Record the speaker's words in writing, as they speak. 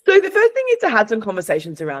have some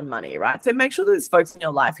conversations around money, right? So make sure that there's folks in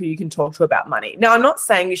your life who you can talk to about money. Now, I'm not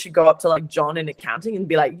saying you should go up to like John in accounting and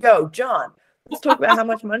be like, yo, John, let's talk about how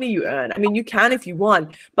much money you earn. I mean, you can if you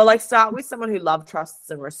want, but like start with someone who loves,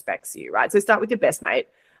 trusts, and respects you, right? So start with your best mate,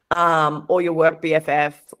 or your work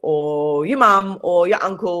BFF, or your mum, or your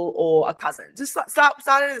uncle, or a cousin. Just start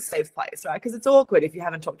in a safe place, right? Because it's awkward if you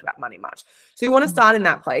haven't talked about money much. So you want to start in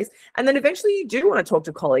that place, and then eventually you do want to talk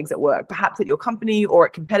to colleagues at work, perhaps at your company or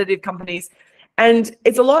at competitive companies. And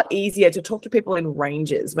it's a lot easier to talk to people in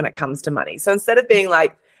ranges when it comes to money. So instead of being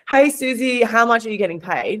like, hey, Susie, how much are you getting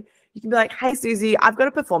paid? You can be like, hey, Susie, I've got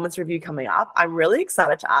a performance review coming up. I'm really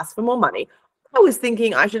excited to ask for more money. I was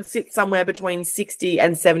thinking I should sit somewhere between 60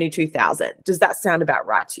 and 72,000. Does that sound about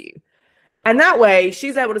right to you? And that way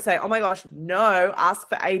she's able to say, oh my gosh, no, ask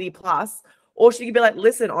for 80 plus. Or she could be like,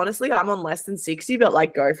 listen, honestly, I'm on less than 60, but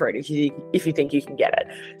like go for it if you think you can get it.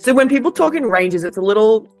 So when people talk in ranges, it's a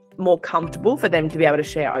little more comfortable for them to be able to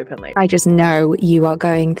share openly. I just know you are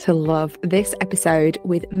going to love this episode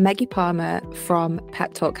with Maggie Palmer from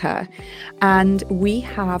Pep Talk Her. And we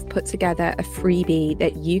have put together a freebie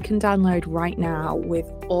that you can download right now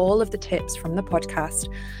with all of the tips from the podcast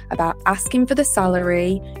about asking for the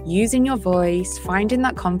salary, using your voice, finding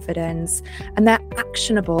that confidence, and they're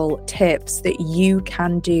actionable tips that you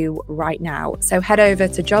can do right now. So head over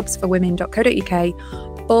to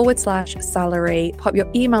jobsforwomen.co.uk/salary, pop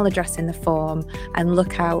your email address in the form, and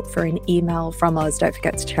look out for an email from us. Don't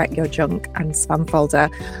forget to check your junk and spam folder.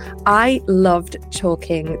 I loved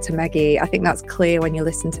talking to Maggie. I think that's clear when you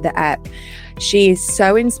listen to the ep. She is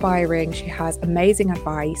so inspiring. She has amazing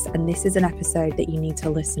advice, and this is an episode that you need to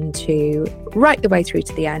listen to right the way through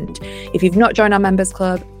to the end. If you've not joined our members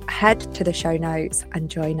club, head to the show notes and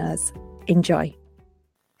join us. Enjoy.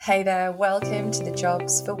 Hey there, welcome to the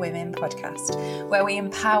Jobs for Women podcast, where we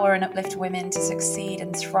empower and uplift women to succeed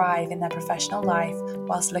and thrive in their professional life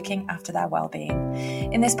whilst looking after their well-being.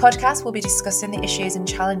 In this podcast, we'll be discussing the issues and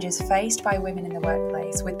challenges faced by women in the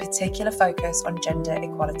workplace, with particular focus on gender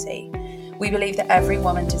equality. We believe that every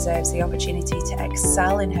woman deserves the opportunity to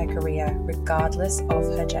excel in her career, regardless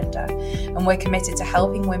of her gender, and we're committed to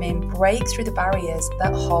helping women break through the barriers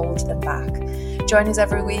that hold them back. Join us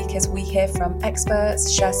every week as we hear from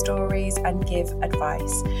experts, share stories, and give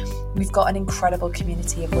advice. We've got an incredible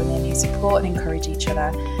community of women who support and encourage each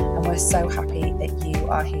other, and we're so happy that you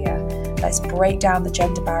are here. Let's break down the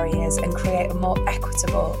gender barriers and create a more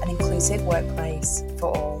equitable and inclusive workplace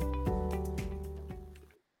for all.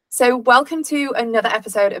 So welcome to another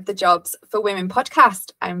episode of the Jobs for Women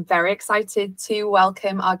podcast. I'm very excited to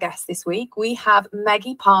welcome our guest this week. We have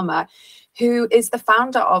Maggie Palmer, who is the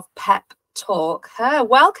founder of Pep Talk Her.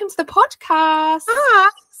 Welcome to the podcast.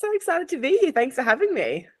 So excited to be here. Thanks for having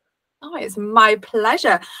me. Oh, it's my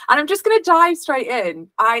pleasure. And I'm just going to dive straight in.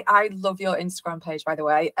 I love your Instagram page, by the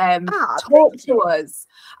way. Talk to us.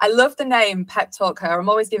 I love the name Pep Talk Her. I'm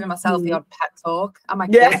always giving myself the odd pep talk. And my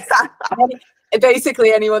kids.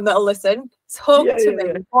 Basically anyone that'll listen. Talk to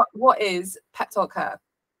me. What is Pep Talk Her?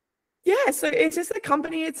 Yeah, so it's just a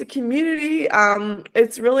company, it's a community.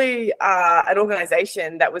 It's really an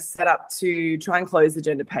organization that was set up to try and close the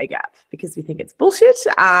gender pay gap because we think it's bullshit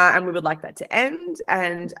and we would like that to end.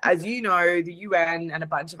 And as you know, the UN and a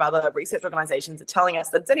bunch of other research organizations are telling us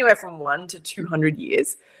that it's anywhere from 1 to 200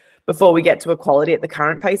 years before we get to equality at the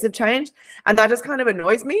current pace of change. And that just kind of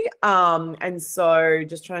annoys me. And so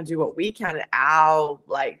just trying to do what we can at our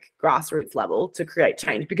grassroots level to create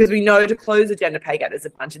change, because we know to close the gender pay gap, there's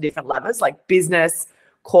a bunch of different levers like business,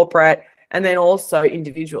 corporate, and then also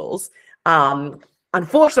individuals.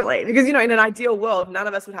 Unfortunately, because, in an ideal world, none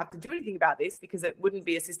of us would have to do anything about this because it wouldn't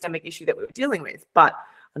be a systemic issue that we were dealing with. But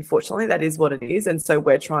unfortunately, that is what it is. And so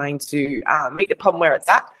we're trying to meet the problem where it's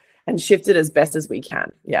at and shift it as best as we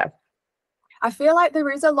can. Yeah. I feel like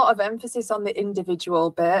there is a lot of emphasis on the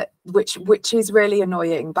individual bit, which is really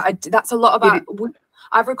annoying. But that's a lot about.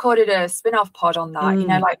 I've recorded a spin-off pod on that.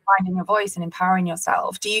 Finding your voice and empowering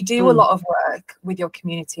yourself. Do you do a lot of work with your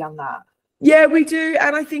community on that? Yeah, we do,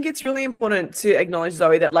 and I think it's really important to acknowledge,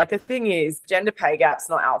 Zoe, that the thing is, gender pay gap's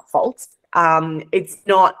not our fault. It's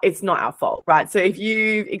not our fault, right? So if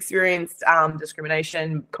you've experienced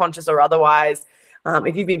discrimination, conscious or otherwise,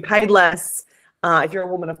 if you've been paid less. If you're a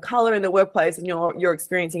woman of color in the workplace and you're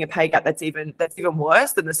experiencing a pay gap that's even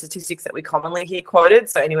worse than the statistics that we commonly hear quoted,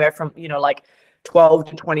 so anywhere from 12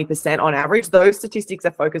 to 20% on average, those statistics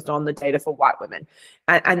are focused on the data for white women,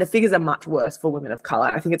 and the figures are much worse for women of color.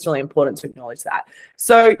 I think it's really important to acknowledge that.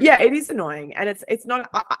 So yeah, it is annoying, and it's not.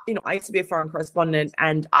 I used to be a foreign correspondent,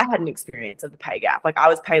 and I had an experience of the pay gap. I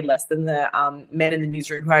was paid less than the men in the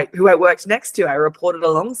newsroom who I worked next to. I reported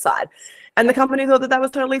alongside. And the company thought that that was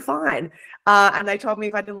totally fine. And they told me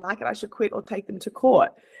if I didn't like it, I should quit or take them to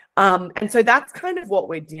court. And so that's kind of what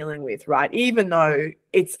we're dealing with, right? Even though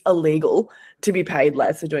it's illegal to be paid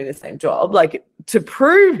less for doing the same job, like to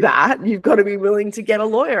prove that, you've got to be willing to get a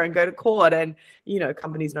lawyer and go to court. And, you know,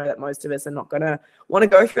 companies know that most of us are not going to want to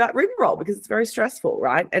go through that rigmarole because it's very stressful,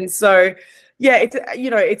 right? And so, yeah, it's, you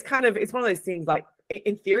know, it's kind of, it's one of those things like,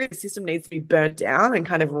 in theory, the system needs to be burnt down and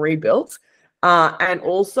kind of rebuilt. And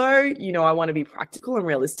also, you know, I want to be practical and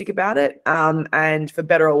realistic about it. And for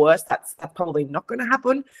better or worse, that's probably not going to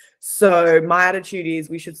happen. So my attitude is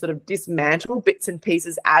we should sort of dismantle bits and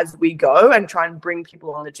pieces as we go and try and bring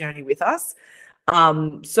people on the journey with us.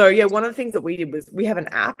 So yeah, one of the things that we did was we have an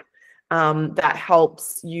app that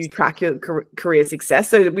helps you track your career success.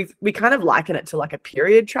 So we kind of liken it to like a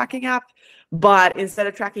period tracking app, but instead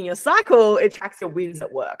of tracking your cycle, it tracks your wins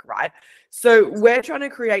at work, right? So we're trying to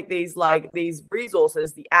create these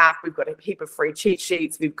resources, the app. We've got a heap of free cheat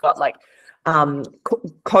sheets. We've got like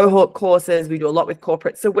cohort courses. We do a lot with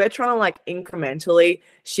corporate. So we're trying to like incrementally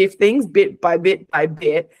shift things bit by bit by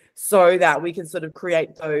bit so that we can sort of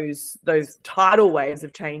create those tidal waves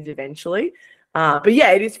of change eventually. But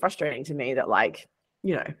yeah, it is frustrating to me that, like,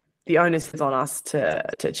 you know, the onus is on us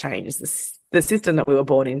to change the system that we were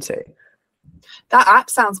born into. That app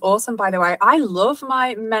sounds awesome, by the way. I love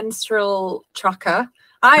my menstrual tracker.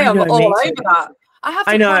 I am all over that. I have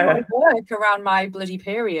to plan my work around my bloody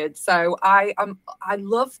period. So I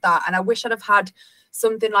love that. And I wish I'd have had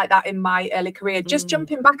something like that in my early career. Just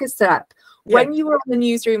jumping back a step, when you were on the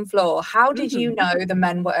newsroom floor, how did you know the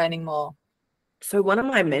men were earning more? So one of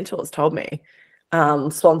my mentors told me,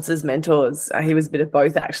 sponsors, mentors, he was a bit of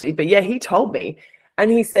both actually, but yeah, he told me. And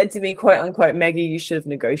he said to me, quote unquote, Maggie, you should have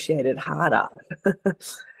negotiated harder,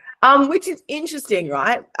 which is interesting,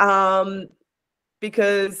 right?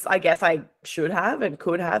 Because I guess I should have and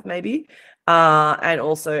could have maybe. And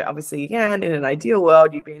also, obviously, again, in an ideal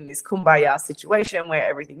world, you'd be in this kumbaya situation where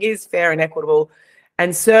everything is fair and equitable.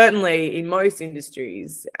 And certainly in most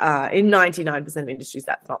industries, in 99% of industries,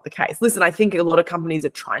 that's not the case. Listen, I think a lot of companies are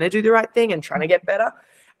trying to do the right thing and trying to get better.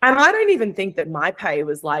 And I don't even think that my pay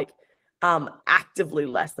was like, actively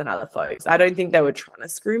less than other folks. I don't think they were trying to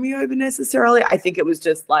screw me over necessarily. I think it was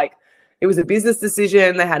just like, it was a business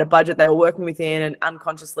decision. They had a budget they were working within, and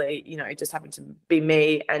unconsciously, you know, it just happened to be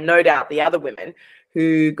me and no doubt the other women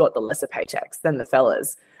who got the lesser paychecks than the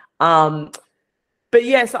fellas. But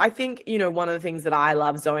yeah, so I think, you know, one of the things that I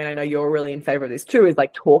love, Zoe, and I know you're really in favor of this too, is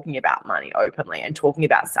like talking about money openly and talking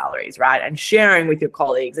about salaries, right? And sharing with your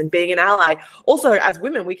colleagues and being an ally. Also, as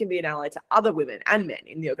women, we can be an ally to other women and men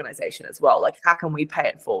in the organization as well. Like, how can we pay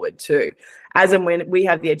it forward too? As and when we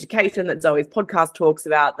have the education that Zoe's podcast talks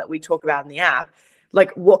about, that we talk about in the app,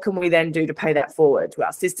 like, what can we then do to pay that forward to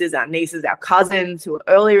our sisters, our nieces, our cousins who are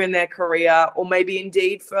earlier in their career, or maybe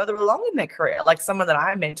indeed further along in their career? Like someone that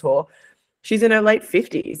I mentor, she's in her late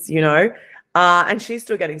 50s, you know, and she's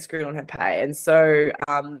still getting screwed on her pay. And so,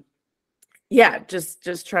 yeah,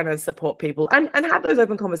 just trying to support people and have those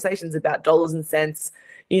open conversations about dollars and cents.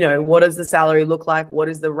 You know, what does the salary look like? What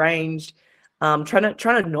is the range? Trying to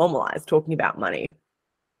normalize talking about money.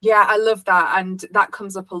 Yeah, I love that. And that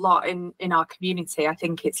comes up a lot in our community. I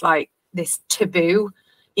think it's like this taboo.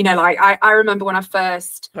 You know, like I remember when I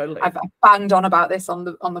first, I've banged on about this on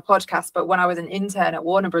the podcast, but when I was an intern at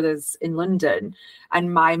Warner Brothers in London,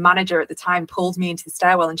 and my manager at the time pulled me into the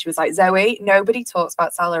stairwell and she was like, Zoe, nobody talks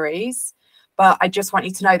about salaries, but I just want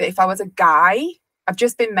you to know that if I was a guy, I've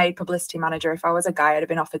just been made publicity manager. If I was a guy, I'd have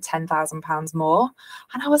been offered £10,000 more.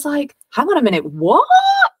 And I was like, hang on a minute, what?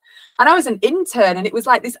 And I was an intern, and it was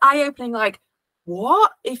like this eye-opening, like,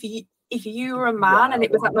 what if you were a man? Wow, and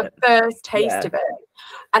it was like my first taste of it.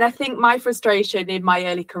 And I think my frustration in my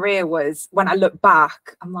early career was, when I look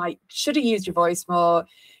back, I'm like, should have used your voice more,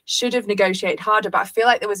 should have negotiated harder. But I feel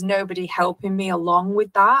like there was nobody helping me along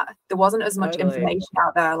with that. There wasn't as much information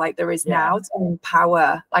out there like there is now to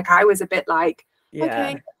empower. Like, I was a bit like,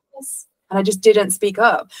 okay, yes. And I just didn't speak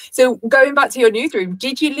up. So going back to your newsroom,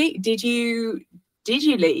 did you leave? Did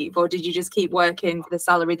you leave, or did you just keep working for the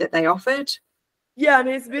salary that they offered? Yeah, I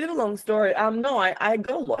mean, it's a bit of a long story. No, I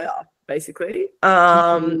got a lawyer, basically,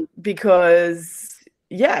 because,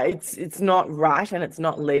 yeah, it's not right and it's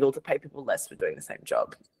not legal to pay people less for doing the same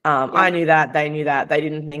job. I knew that. They knew that. They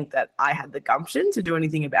didn't think that I had the gumption to do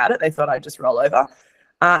anything about it. They thought I'd just roll over,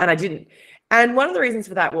 and I didn't. And one of the reasons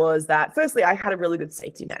for that was that, firstly, I had a really good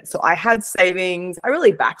safety net. So I had savings. I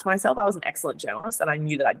really backed myself. I was an excellent journalist, and I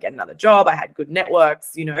knew that I'd get another job. I had good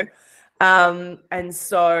networks, you know. And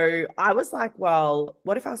so I was like, well,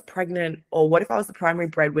 what if I was pregnant, or what if I was the primary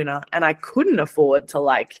breadwinner and I couldn't afford to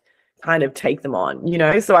like kind of take them on, you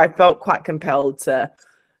know? So I felt quite compelled to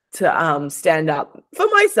stand up for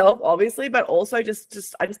myself, obviously, but also I just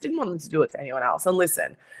didn't want them to do it to anyone else. And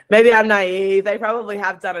listen, maybe I'm naive. They probably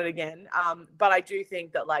have done it again. But I do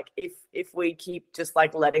think that like if we keep just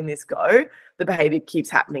like letting this go, the behavior keeps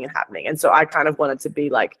happening and happening. And so I kind of wanted to be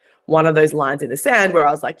like one of those lines in the sand where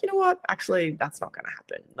I was like, you know what, actually that's not going to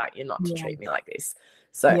happen. Like, you're not to treat me like this.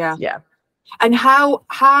 So yeah. And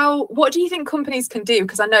what do you think companies can do?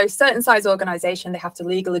 Because I know certain size organization, they have to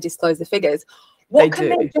legally disclose the figures. What can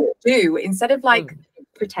they do instead of like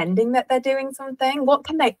pretending that they're doing something? What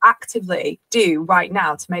can they actively do right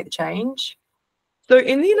now to make the change? So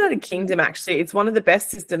in the United Kingdom, actually, it's one of the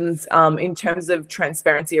best systems in terms of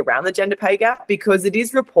transparency around the gender pay gap, because it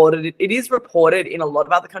is reported in a lot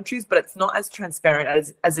of other countries, but it's not as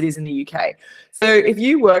transparent as it is in the UK. So if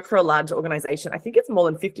you work for a large organization, I think it's more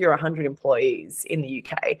than 50 or 100 employees in the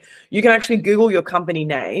UK, you can actually Google your company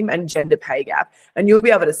name and gender pay gap, and you'll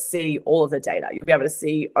be able to see all of the data. You'll be able to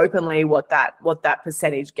see openly what that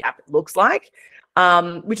percentage gap looks like.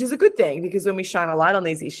 Which is a good thing, because when we shine a light on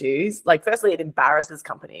these issues, like firstly, it embarrasses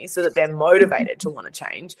companies so that they're motivated to want to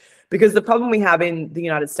change. Because the problem we have in the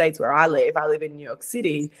United States where I live in New York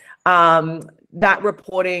City, that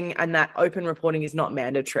reporting and that open reporting is not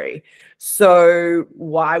mandatory. So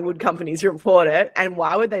why would companies report it, and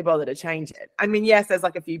why would they bother to change it? I mean, yes, there's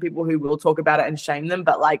like a few people who will talk about it and shame them,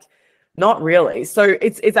 but like, not really. So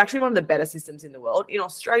it's actually one of the better systems in the world. In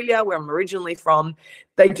Australia, where I'm originally from,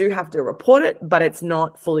 they do have to report it, but it's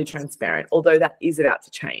not fully transparent, although that is about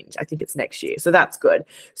to change. I think it's next year. So that's good.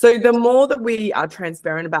 So the more that we are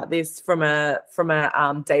transparent about this from a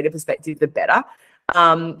data perspective, the better.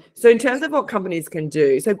 So in terms of what companies can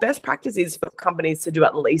do, so best practice is for companies to do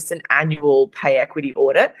at least an annual pay equity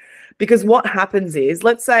audit, because what happens is,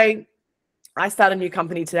 let's say I start a new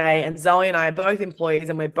company today and Zoe and I are both employees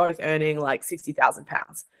and we're both earning like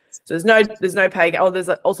 £60,000. So there's no pay gap. Oh, there's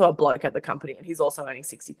also a bloke at the company and he's also earning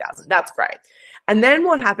 60,000. That's great. And then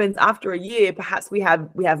what happens after a year, perhaps we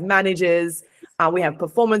have managers, we have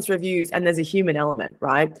performance reviews, and there's a human element,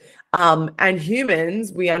 right? And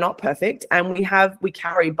humans, we are not perfect, and we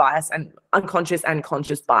carry bias, and unconscious and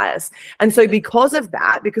conscious bias. And so because of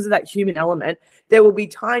that human element, there will be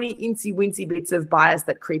tiny incy-wincy bits of bias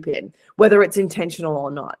that creep in, whether it's intentional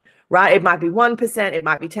or not, right? It might be 1%, it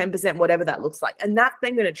might be 10%, whatever that looks like. And that's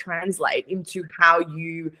then going to translate into how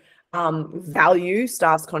you value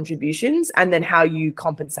staff's contributions, and then how you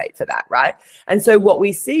compensate for that, right? And so what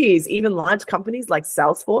we see is even large companies like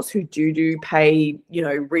Salesforce, who do pay,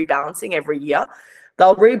 rebalancing every year,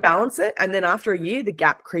 they'll rebalance it, and then after a year, the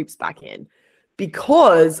gap creeps back in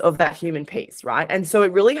because of that human piece, right? And so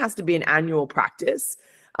it really has to be an annual practice.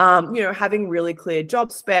 Having really clear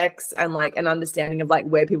job specs and like an understanding of like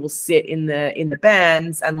where people sit in the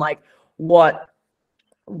bands, and like what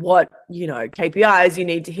KPIs you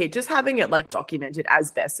need to hit. Just having it like documented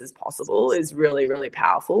as best as possible is really, really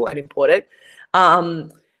powerful and important.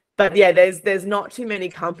 But yeah, there's not too many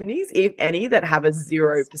companies, if any, that have a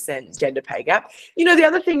 0% gender pay gap. The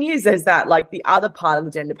other thing is that like the other part of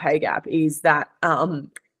the gender pay gap is that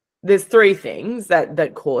there's three things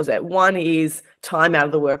that cause it. One is time out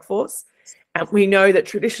of the workforce. And we know that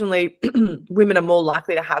traditionally women are more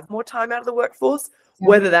likely to have more time out of the workforce,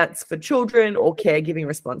 whether that's for children or caregiving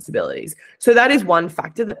responsibilities. So that is one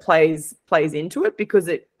factor that plays into it, because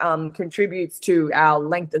it contributes to our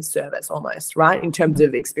length of service almost, right, in terms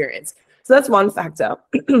of experience. So that's one factor.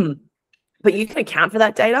 But you can account for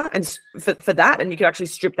that data and for that, and you can actually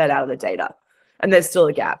strip that out of the data, and there's still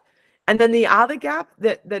a gap. And then the other gap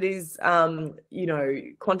that is,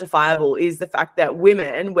 quantifiable is the fact that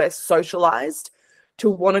women were socialized to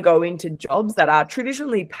want to go into jobs that are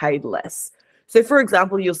traditionally paid less. So, for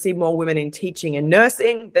example, you'll see more women in teaching and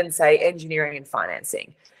nursing than, say, engineering and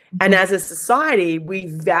financing. And as a society, we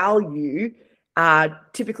value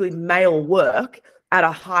typically male work at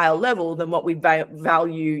a higher level than what we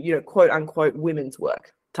value, quote unquote, women's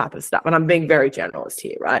work type of stuff. And I'm being very generalist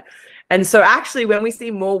here, right? And so actually, when we see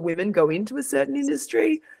more women go into a certain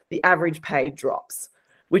industry, the average pay drops,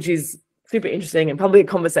 which is super interesting and probably a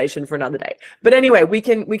conversation for another day. But anyway, we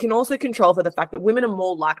can also control for the fact that women are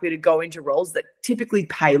more likely to go into roles that typically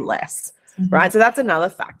pay less, right? So that's another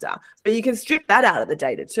factor. But you can strip that out of the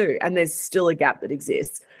data too, and there's still a gap that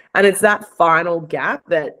exists. And it's that final gap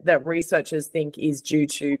that researchers think is due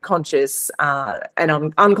to conscious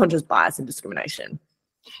and unconscious bias and discrimination.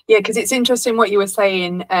 Yeah, because it's interesting what you were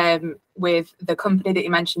saying with the company that you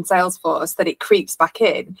mentioned, Salesforce, that it creeps back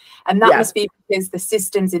in. And that must be because the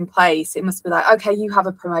system's in place. It must be like, okay, you have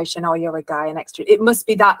a promotion, or you're a guy, an extra. It must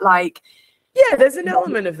be that like... Yeah, there's an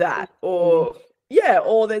element of that. Or, Yeah,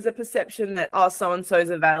 or there's a perception that, oh, so-and-so is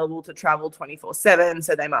available to travel 24/7,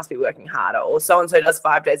 so they must be working harder. Or so-and-so does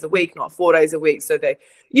 5 days a week, not 4 days a week. So they,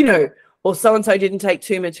 or so-and-so didn't take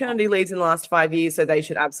 2 maternity leaves in the last 5 years, so they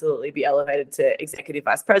should absolutely be elevated to executive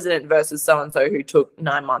vice president versus so-and-so who took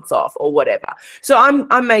 9 months off or whatever. So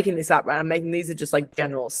I'm making this up, right? These are just like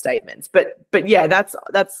general statements. But yeah, that's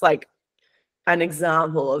like an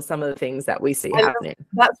example of some of the things that we see happening.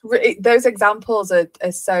 Those examples are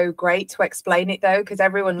so great to explain it, though, because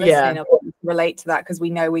everyone listening will relate to that, because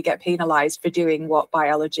we know we get penalized for doing what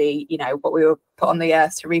biology, what we were put on the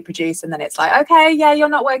earth to reproduce, and then it's like, okay, yeah, you're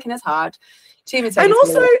not working as hard. And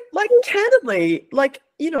also, like, candidly, like,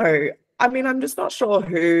 I'm just not sure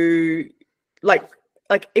who, like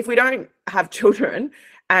if we don't have children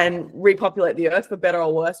and repopulate the earth for better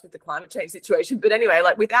or worse with the climate change situation. But anyway,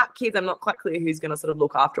 like, without kids, I'm not quite clear who's going to sort of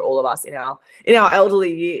look after all of us in our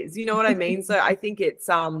elderly years. You know what I mean? So I think it's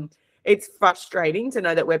frustrating to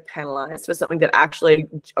know that we're penalized for something that actually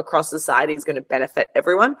across society is going to benefit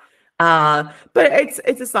everyone. But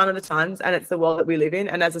it's a sign of the times, and it's the world that we live in.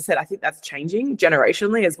 And as I said, I think that's changing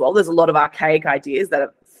generationally as well. There's a lot of archaic ideas that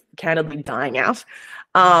are candidly dying out,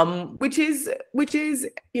 which is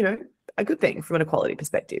a good thing from an equality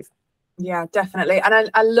perspective. Yeah, definitely.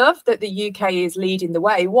 And I love that the UK is leading the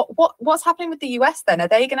way. What's happening with the US then? Are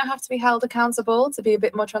they going to have to be held accountable to be a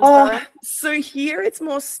bit more transparent? So here it's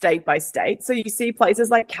more state by state. So you see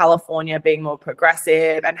places like California being more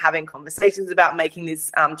progressive and having conversations about making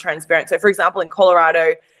this transparent. So for example, in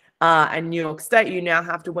Colorado and New York State, you now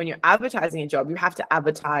have to, when you're advertising a job, you have to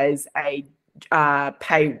advertise a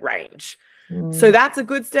pay range. So that's a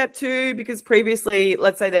good step too, because previously,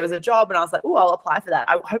 let's say there was a job and I was like, oh, I'll apply for that.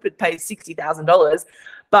 I hope it pays $60,000.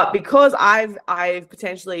 But because I've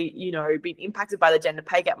potentially, been impacted by the gender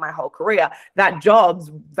pay gap my whole career, that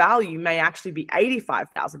job's value may actually be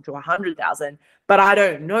 $85,000 to $100,000. But I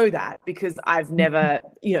don't know that because I've never,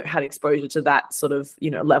 had exposure to that sort of,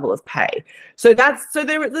 level of pay. So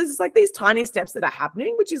there's like these tiny steps that are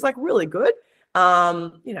happening, which is like really good.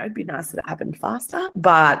 It'd be nice if it happened faster,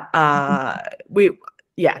 but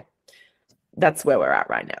that's where we're at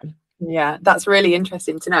right now. Yeah, that's really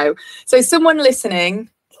interesting to know. So someone listening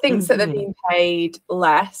thinks that they're being paid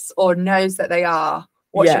less or knows that they are.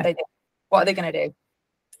 What should they do? What are they going to do?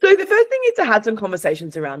 So the first thing is to have some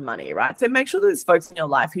conversations around money, right? So make sure there's folks in your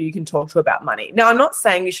life who you can talk to about money. Now, I'm not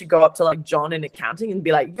saying you should go up to like John in accounting and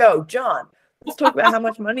be like, yo, John, let's talk about how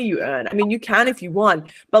much money you earn. I mean, you can if you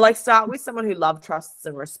want, but like start with someone who loves, trusts,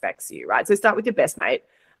 and respects you, right? So start with your best mate,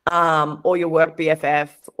 or your work BFF,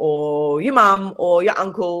 or your mum, or your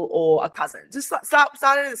uncle, or a cousin. Just start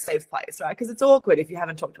in a safe place, right? Because it's awkward if you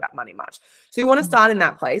haven't talked about money much. So you want to start in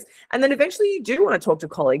that place, and then eventually you do want to talk to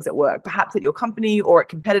colleagues at work, perhaps at your company or at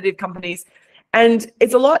competitive companies. And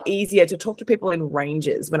it's a lot easier to talk to people in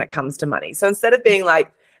ranges when it comes to money. So instead of being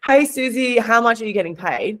like, hey, Susie, how much are you getting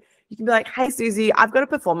paid? You can be like, hey, Susie, I've got a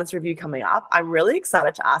performance review coming up. I'm really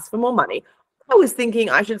excited to ask for more money. I was thinking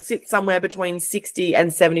I should sit somewhere between 60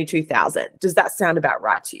 and 72,000. Does that sound about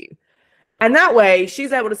right to you? And that way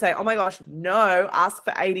she's able to say, oh my gosh, no, ask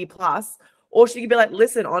for 80 plus. Or she could be like,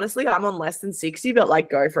 listen, honestly, I'm on less than 60, but like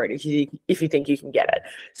go for it if you think you can get it.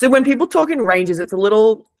 So when people talk in ranges, it's a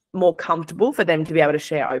little more comfortable for them to be able to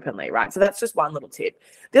share openly, right? So that's just one little tip.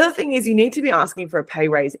 The other thing is you need to be asking for a pay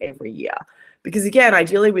raise every year. Because again,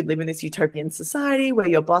 ideally we'd live in this utopian society where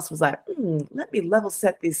your boss was like, let me level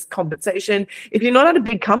set this compensation. If you're not at a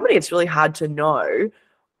big company, it's really hard to know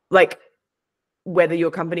like whether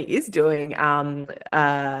your company is doing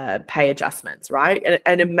pay adjustments, right?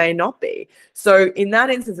 And it may not be. So in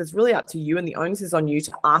that instance, it's really up to you, and the onus is on you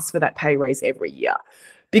to ask for that pay raise every year.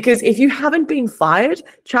 Because if you haven't been fired,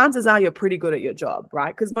 chances are you're pretty good at your job,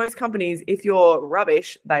 right? Because most companies, if you're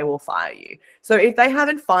rubbish, they will fire you. So if they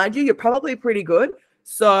haven't fired you, you're probably pretty good.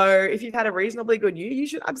 So if you've had a reasonably good year, you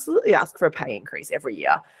should absolutely ask for a pay increase every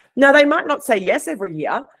year. Now, they might not say yes every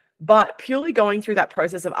year, but purely going through that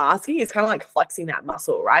process of asking is kind of like flexing that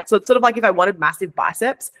muscle, right? So it's sort of like if I wanted massive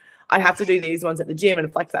biceps, I have to do these ones at the gym and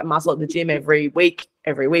flex that muscle at the gym every week.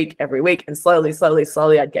 And slowly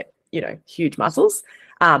I'd get, huge muscles.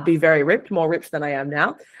 Be very ripped, more ripped than I am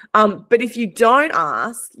now. But if you don't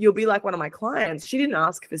ask, you'll be like one of my clients. She didn't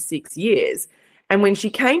ask for 6 years. And when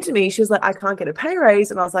she came to me, she was like, I can't get a pay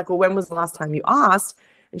raise. And I was like, well, when was the last time you asked?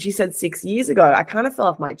 And she said 6 years ago. I kind of fell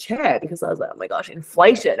off my chair because I was like, oh my gosh,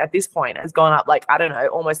 inflation at this point has gone up like, I don't know,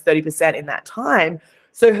 almost 30% in that time.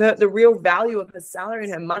 So the real value of her salary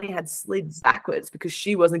and her money had slid backwards because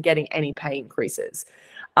she wasn't getting any pay increases.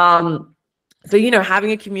 So,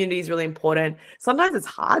 having a community is really important. Sometimes it's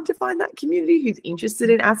hard to find that community who's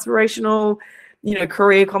interested in aspirational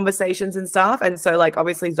career conversations and stuff. And so like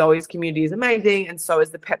obviously Zoe's community is amazing, and so is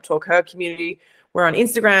the Pep Talk Her community. We're on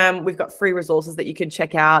Instagram. We've got free resources that you can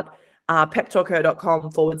check out.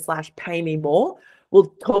 peptalkher.com/pay-me-more.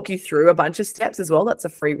 We'll talk you through a bunch of steps as well. That's a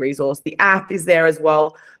free resource. The app is there as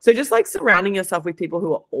well. So just like surrounding yourself with people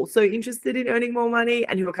who are also interested in earning more money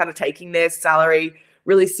and who are kind of taking their salary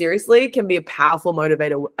really seriously can be a powerful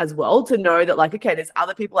motivator as well, to know that like, okay, there's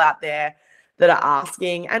other people out there that are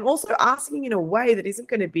asking, and also asking in a way that isn't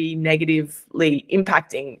going to be negatively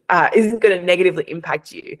impacting, isn't going to negatively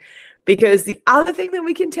impact you. Because the other thing that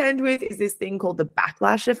we contend with is this thing called the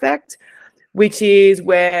backlash effect, which is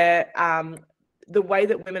where the way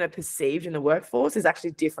that women are perceived in the workforce is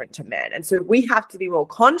actually different to men. And so we have to be more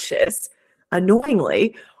conscious,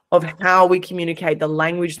 annoyingly, of how we communicate, the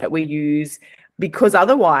language that we use, because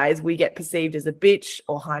otherwise we get perceived as a bitch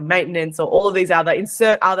or high maintenance or all of these other,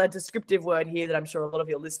 insert other descriptive word here that I'm sure a lot of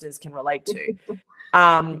your listeners can relate to.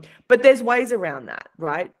 But there's ways around that,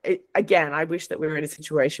 right? Again, I wish that we were in a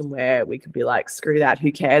situation where we could be like, screw that,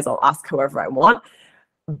 who cares? I'll ask whoever I want.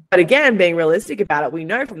 But again, being realistic about it, we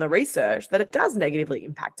know from the research that it does negatively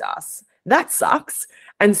impact us. That sucks.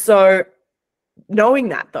 And so knowing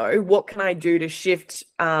that though, what can I do to shift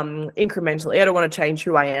incrementally? I don't want to change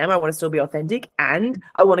who I am. I want to still be authentic, and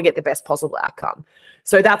I want to get the best possible outcome.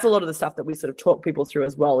 So that's a lot of the stuff that we sort of talk people through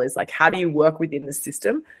as well, is like, how do you work within the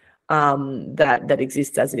system that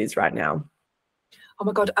exists as it is right now? Oh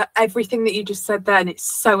my God, everything that you just said then,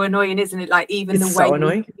 it's so annoying, isn't it? Like even it's the way so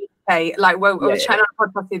annoying. I was chatting on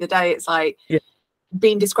a podcast the other day, it's like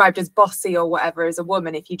being described as bossy or whatever as a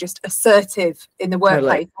woman. If you're just assertive in the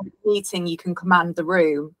workplace, meeting, you can command the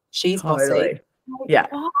room. She's bossy. Yeah,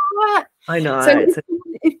 what? I know. So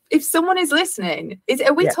if someone is listening,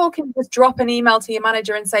 are we talking just drop an email to your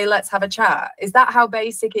manager and say, let's have a chat? Is that how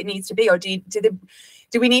basic it needs to be? Or do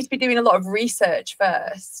we need to be doing a lot of research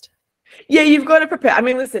first? Yeah, you've got to prepare. I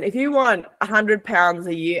mean, listen, if you want £100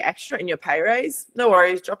 a year extra in your pay raise, no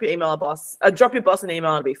worries. Drop your boss an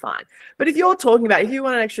email, it'll be fine. But if you're talking about, if you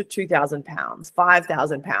want an extra £2,000, £5,000,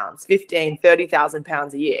 £15,000,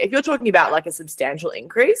 £30,000 a year, if you're talking about like a substantial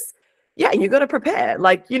increase, yeah, you got to prepare.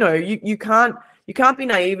 Like, you can't be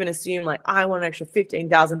naive and assume like, I want an extra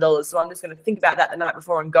 $15,000, so I'm just going to think about that the night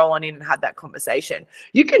before and go on in and have that conversation.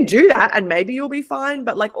 You can do that and maybe you'll be fine.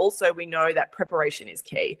 But like, also we know that preparation is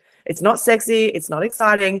key. It's not sexy, it's not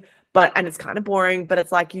exciting, and it's kind of boring, but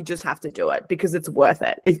it's like, you just have to do it because it's worth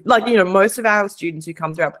it. Most of our students who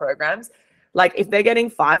come through our programs, like if they're getting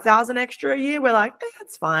 5,000 extra a year, we're like,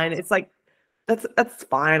 that's fine. It's like, that's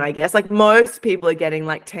fine, I guess. Like most people are getting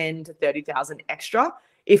like 10 to 30,000 extra,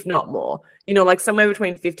 if not more. Like somewhere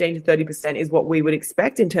between 15 to 30% is what we would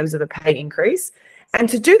expect in terms of a pay increase. And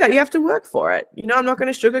to do that, you have to work for it. I'm not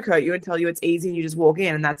going to sugarcoat you and tell you it's easy and you just walk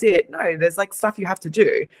in and that's it. No, there's like stuff you have to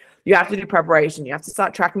do. You have to do preparation. You have to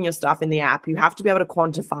start tracking your stuff in the app. You have to be able to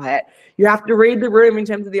quantify it. You have to read the room in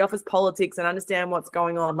terms of the office politics and understand what's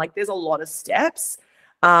going on. Like there's a lot of steps.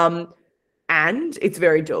 And it's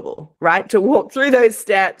very doable, right? To walk through those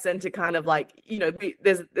steps and to kind of like,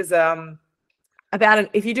 there's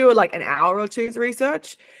if you do like an hour or two's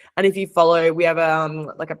research, and if you follow, we have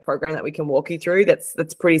like a program that we can walk you through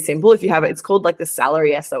that's pretty simple. If you have it, it's called like the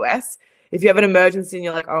Salary SOS. If you have an emergency and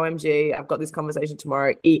you're like, OMG, I've got this conversation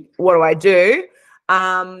tomorrow, what do I do?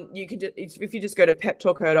 You can if you just go to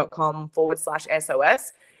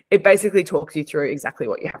peptalkher.com/SOS, it basically talks you through exactly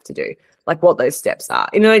what you have to do, like what those steps are.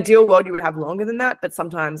 In an ideal world, you would have longer than that, but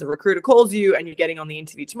sometimes a recruiter calls you and you're getting on the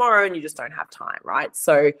interview tomorrow and you just don't have time, right?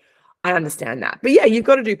 So I understand that. But yeah, you've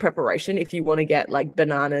got to do preparation if you want to get like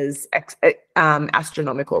bananas,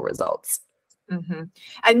 astronomical results. Mm-hmm.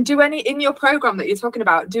 And in your program that you're talking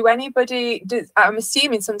about, I'm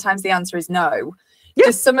assuming sometimes the answer is no. Yeah.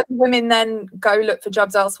 Do some of the women then go look for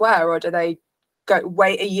jobs elsewhere, or do they go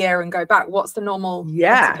wait a year and go back? What's the normal?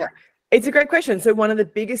 Yeah. It's a great question. So one of the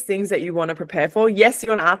biggest things that you want to prepare for, yes, you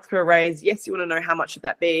want to ask for a raise. Yes, you want to know how much should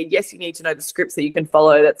that be. Yes, you need to know the scripts that you can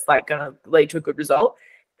follow that's like going to lead to a good result.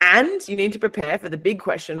 And you need to prepare for the big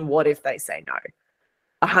question, what if they say no?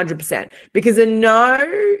 100%. Because a no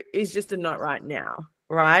is just a no right now,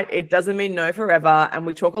 right? It doesn't mean no forever. And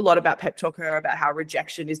we talk a lot about Pep Talker, about how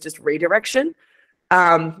rejection is just redirection.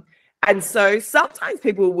 And so sometimes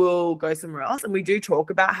people will go somewhere else, and we do talk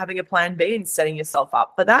about having a plan B and setting yourself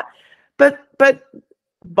up for that. But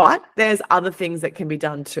there's other things that can be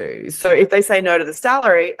done too. So if they say no to the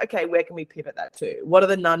salary, okay, where can we pivot that to? What are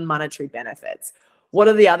the non-monetary benefits? What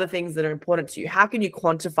are the other things that are important to you? How can you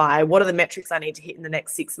quantify? What are the metrics I need to hit in the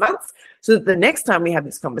next 6 months so that the next time we have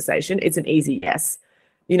this conversation, it's an easy yes?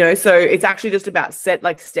 You know, so it's actually just about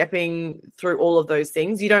stepping through all of those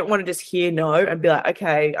things. You don't want to just hear no and be like,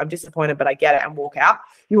 okay, I'm disappointed, but I get it, and walk out.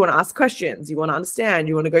 You want to ask questions. You want to understand.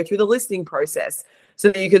 You want to go through the listening process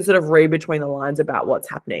so that you can sort of read between the lines about what's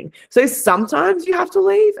happening. So sometimes you have to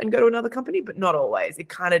leave and go to another company, but not always. It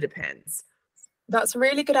kind of depends. That's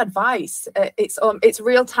really good advice. It's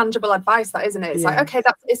real tangible advice, that, isn't it? It's like, okay,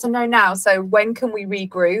 it's a no now. So when can we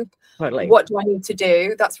regroup? Totally. What do I need to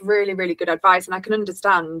do? That's really, really good advice. And I can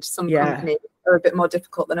understand some companies are a bit more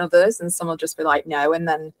difficult than others, and some will just be like, no, and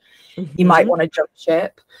then you might want to jump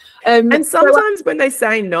ship. And sometimes when they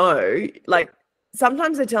say no, like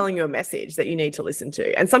sometimes they're telling you a message that you need to listen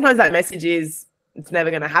to. And sometimes that message is, it's never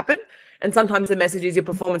going to happen. And sometimes the message is your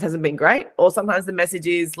performance hasn't been great. Or sometimes the message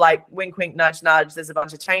is like, wink, wink, nudge, nudge. There's a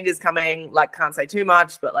bunch of changes coming. Like, can't say too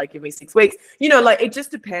much, but like, give me 6 weeks. You know, like it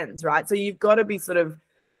just depends, right? So you've got to be sort of,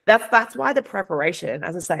 that's why the preparation,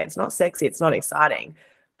 as I say, it's not sexy, it's not exciting.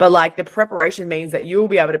 But like the preparation means that you'll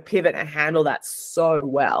be able to pivot and handle that so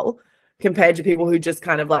well compared to people who just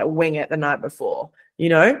kind of like wing it the night before, you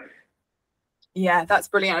know? Yeah, that's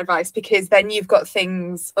brilliant advice, because then you've got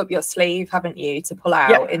things up your sleeve, haven't you, to pull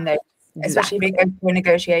out in those. Especially if you go through a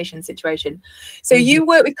negotiation situation. So you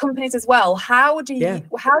work with companies as well. How does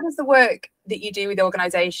the work that you do with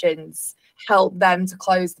organizations help them to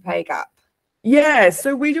close the pay gap? Yeah,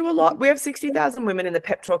 so we do a lot. We have 60,000 women in the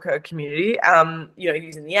Pep Talk Her community, you know,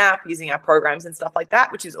 using the app, using our programs and stuff like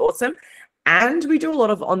that, which is awesome. And we do a lot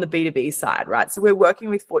of on the B2B side, right? So we're working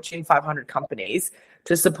with Fortune 500 companies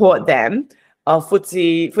to support them,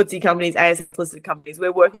 FTSE companies, ASX listed companies.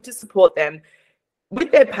 We're working to support them with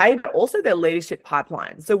their pay, but also their leadership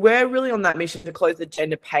pipeline. So we're really on that mission to close the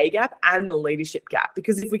gender pay gap and the leadership gap,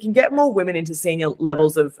 because if we can get more women into senior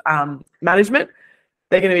levels of management,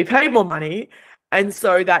 they're going to be paid more money. And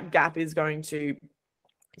so that gap is going to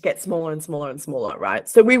get smaller and smaller and smaller, right?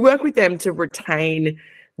 So we work with them to retain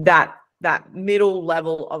that middle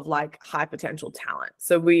level of like high potential talent.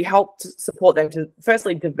 So we help to support them to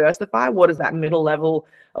firstly diversify what does that middle level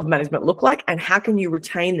of management look like, and how can you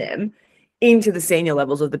retain them into the senior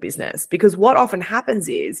levels of the business. Because what often happens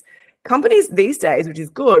is companies these days, which is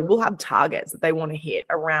good, will have targets that they want to hit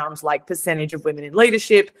around like percentage of women in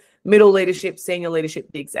leadership, middle leadership, senior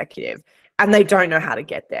leadership, the executive. And they don't know how to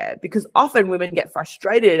get there, because often women get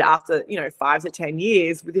frustrated after, 5 to 10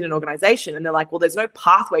 years within an organization. And they're like, well, there's no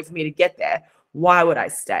pathway for me to get there. Why would I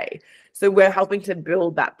stay? So we're helping to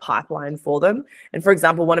build that pipeline for them. And for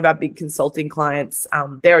example, one of our big consulting clients,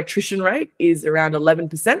 their attrition rate is around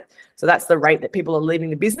 11%. So that's the rate that people are leaving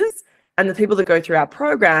the business. And the people that go through our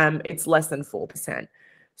program, it's less than 4%.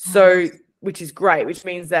 So, which is great, which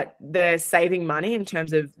means that they're saving money in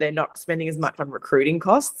terms of they're not spending as much on recruiting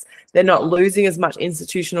costs. They're not losing as much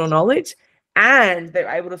institutional knowledge. And they're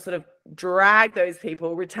able to sort of drag those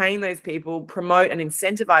people, retain those people, promote and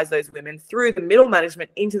incentivize those women through the middle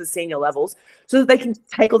management into the senior levels, so that they can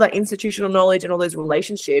take all that institutional knowledge and all those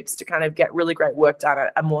relationships to kind of get really great work done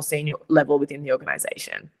at a more senior level within the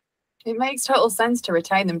organization. It makes total sense to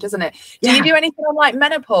retain them, doesn't it? Do you do anything on like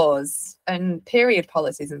menopause and period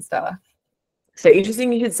policies and stuff? So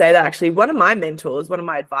interesting you should say that. Actually, one of my mentors, one of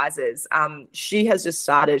my advisors, she has just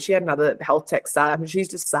started, she had another health tech startup, and she's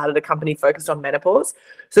just started a company focused on menopause.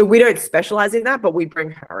 So we don't specialize in that, but we bring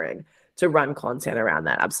her in to run content around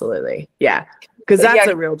that. Absolutely. Yeah. Because that's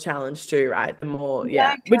a real challenge too, right? The more,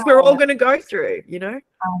 which we're all going to go through, I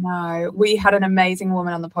know. We had an amazing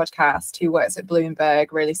woman on the podcast who works at Bloomberg,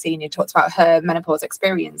 really senior, talked about her menopause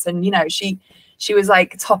experience. And, she was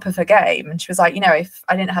like top of her game. And she was like, if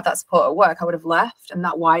I didn't have that support at work, I would have left. And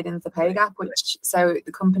that widens the pay gap, so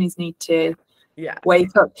the companies need to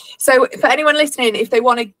wake up. So for anyone listening, if they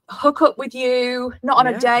want to hook up with you, not on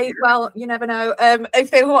a date, well, you never know. If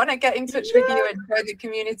they want to get in touch with you and grow the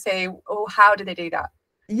community, or how do they do that?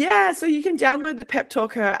 Yeah, so you can download the Pep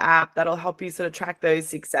Talk Her app. That'll help you sort of track those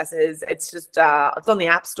successes. It's just, it's on the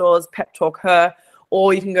app stores, Pep Talk Her,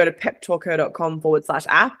 or you can go to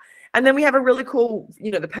peptalkher.com/app. And then we have a really cool,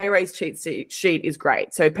 the pay raise cheat sheet is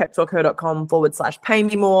great. So peptalkher.com/pay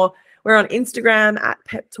me more. We're on Instagram at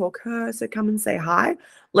Pep Talk Her. So come and say hi.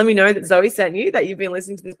 Let me know that Zoe sent you, that you've been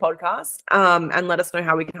listening to this podcast, and let us know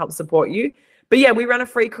how we can help support you. But yeah, we run a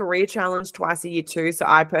free career challenge twice a year too. So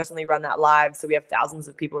I personally run that live. So we have thousands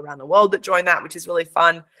of people around the world that join that, which is really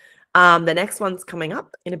fun. The next one's coming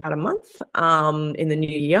up in about a month in the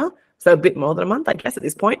new year. So a bit more than a month, I guess, at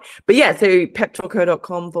this point. But yeah, so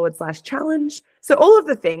peptalkher.com/challenge. So all of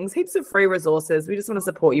the things, heaps of free resources. We just want to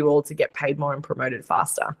support you all to get paid more and promoted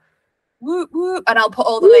faster. Whoop, whoop. And I'll put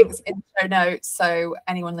all the links in the show notes so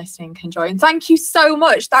anyone listening can join. Thank you so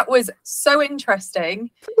much. That was so interesting.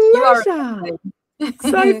 Pleasure.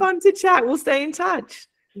 So fun to chat. We'll stay in touch.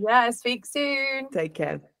 Yeah, speak soon. Take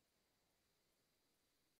care.